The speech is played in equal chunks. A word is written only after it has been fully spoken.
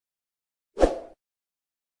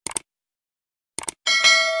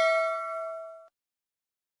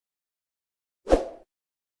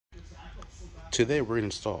Today we're going to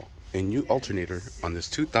install a new alternator on this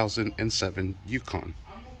 2007 Yukon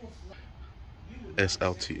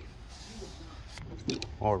SLT.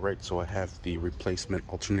 Alright, so I have the replacement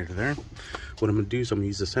alternator there. What I'm going to do is I'm going to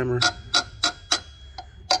use this hammer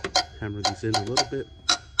these in a little bit.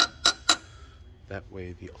 That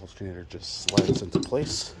way the alternator just slides into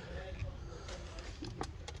place.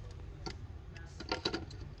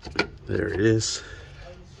 There it is.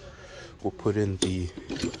 We'll put in the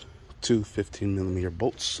two 15mm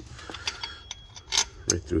bolts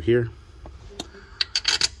right through here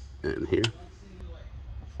and here.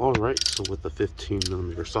 Alright, so with the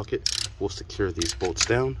 15mm socket, we'll secure these bolts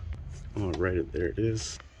down. Alright, there it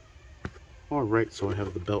is. Alright, so I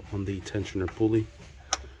have the belt on the tensioner pulley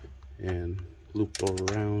and looped all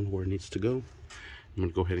around where it needs to go. I'm going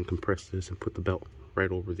to go ahead and compress this and put the belt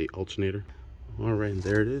right over the alternator. Alright, and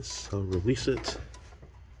there it is. I'll release it.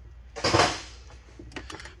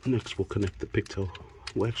 Next, we'll connect the pigtail.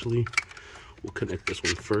 Well, actually, we'll connect this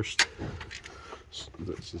one first,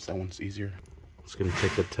 since that one's easier. It's going to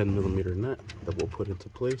take a 10mm nut that we'll put into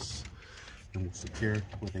place, and we'll secure it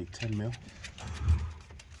with a 10mm.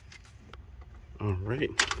 Alright,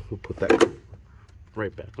 we'll put that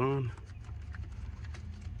right back on.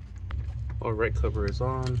 Alright, cover is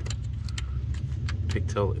on.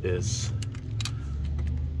 Pigtail is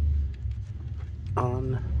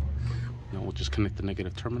on. Now we'll just connect the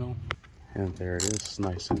negative terminal, and there it is,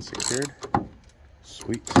 nice and secured.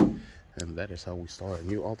 Sweet. And that is how we install a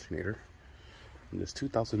new alternator in this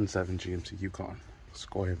 2007 GMC Yukon. Let's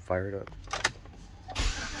go ahead and fire it up.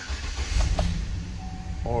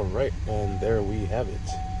 Alright, and there we have it.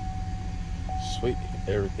 Sweet,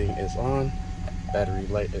 everything is on, battery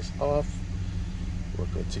light is off, we're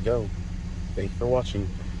good to go. Thank you for watching.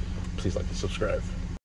 Please like and subscribe.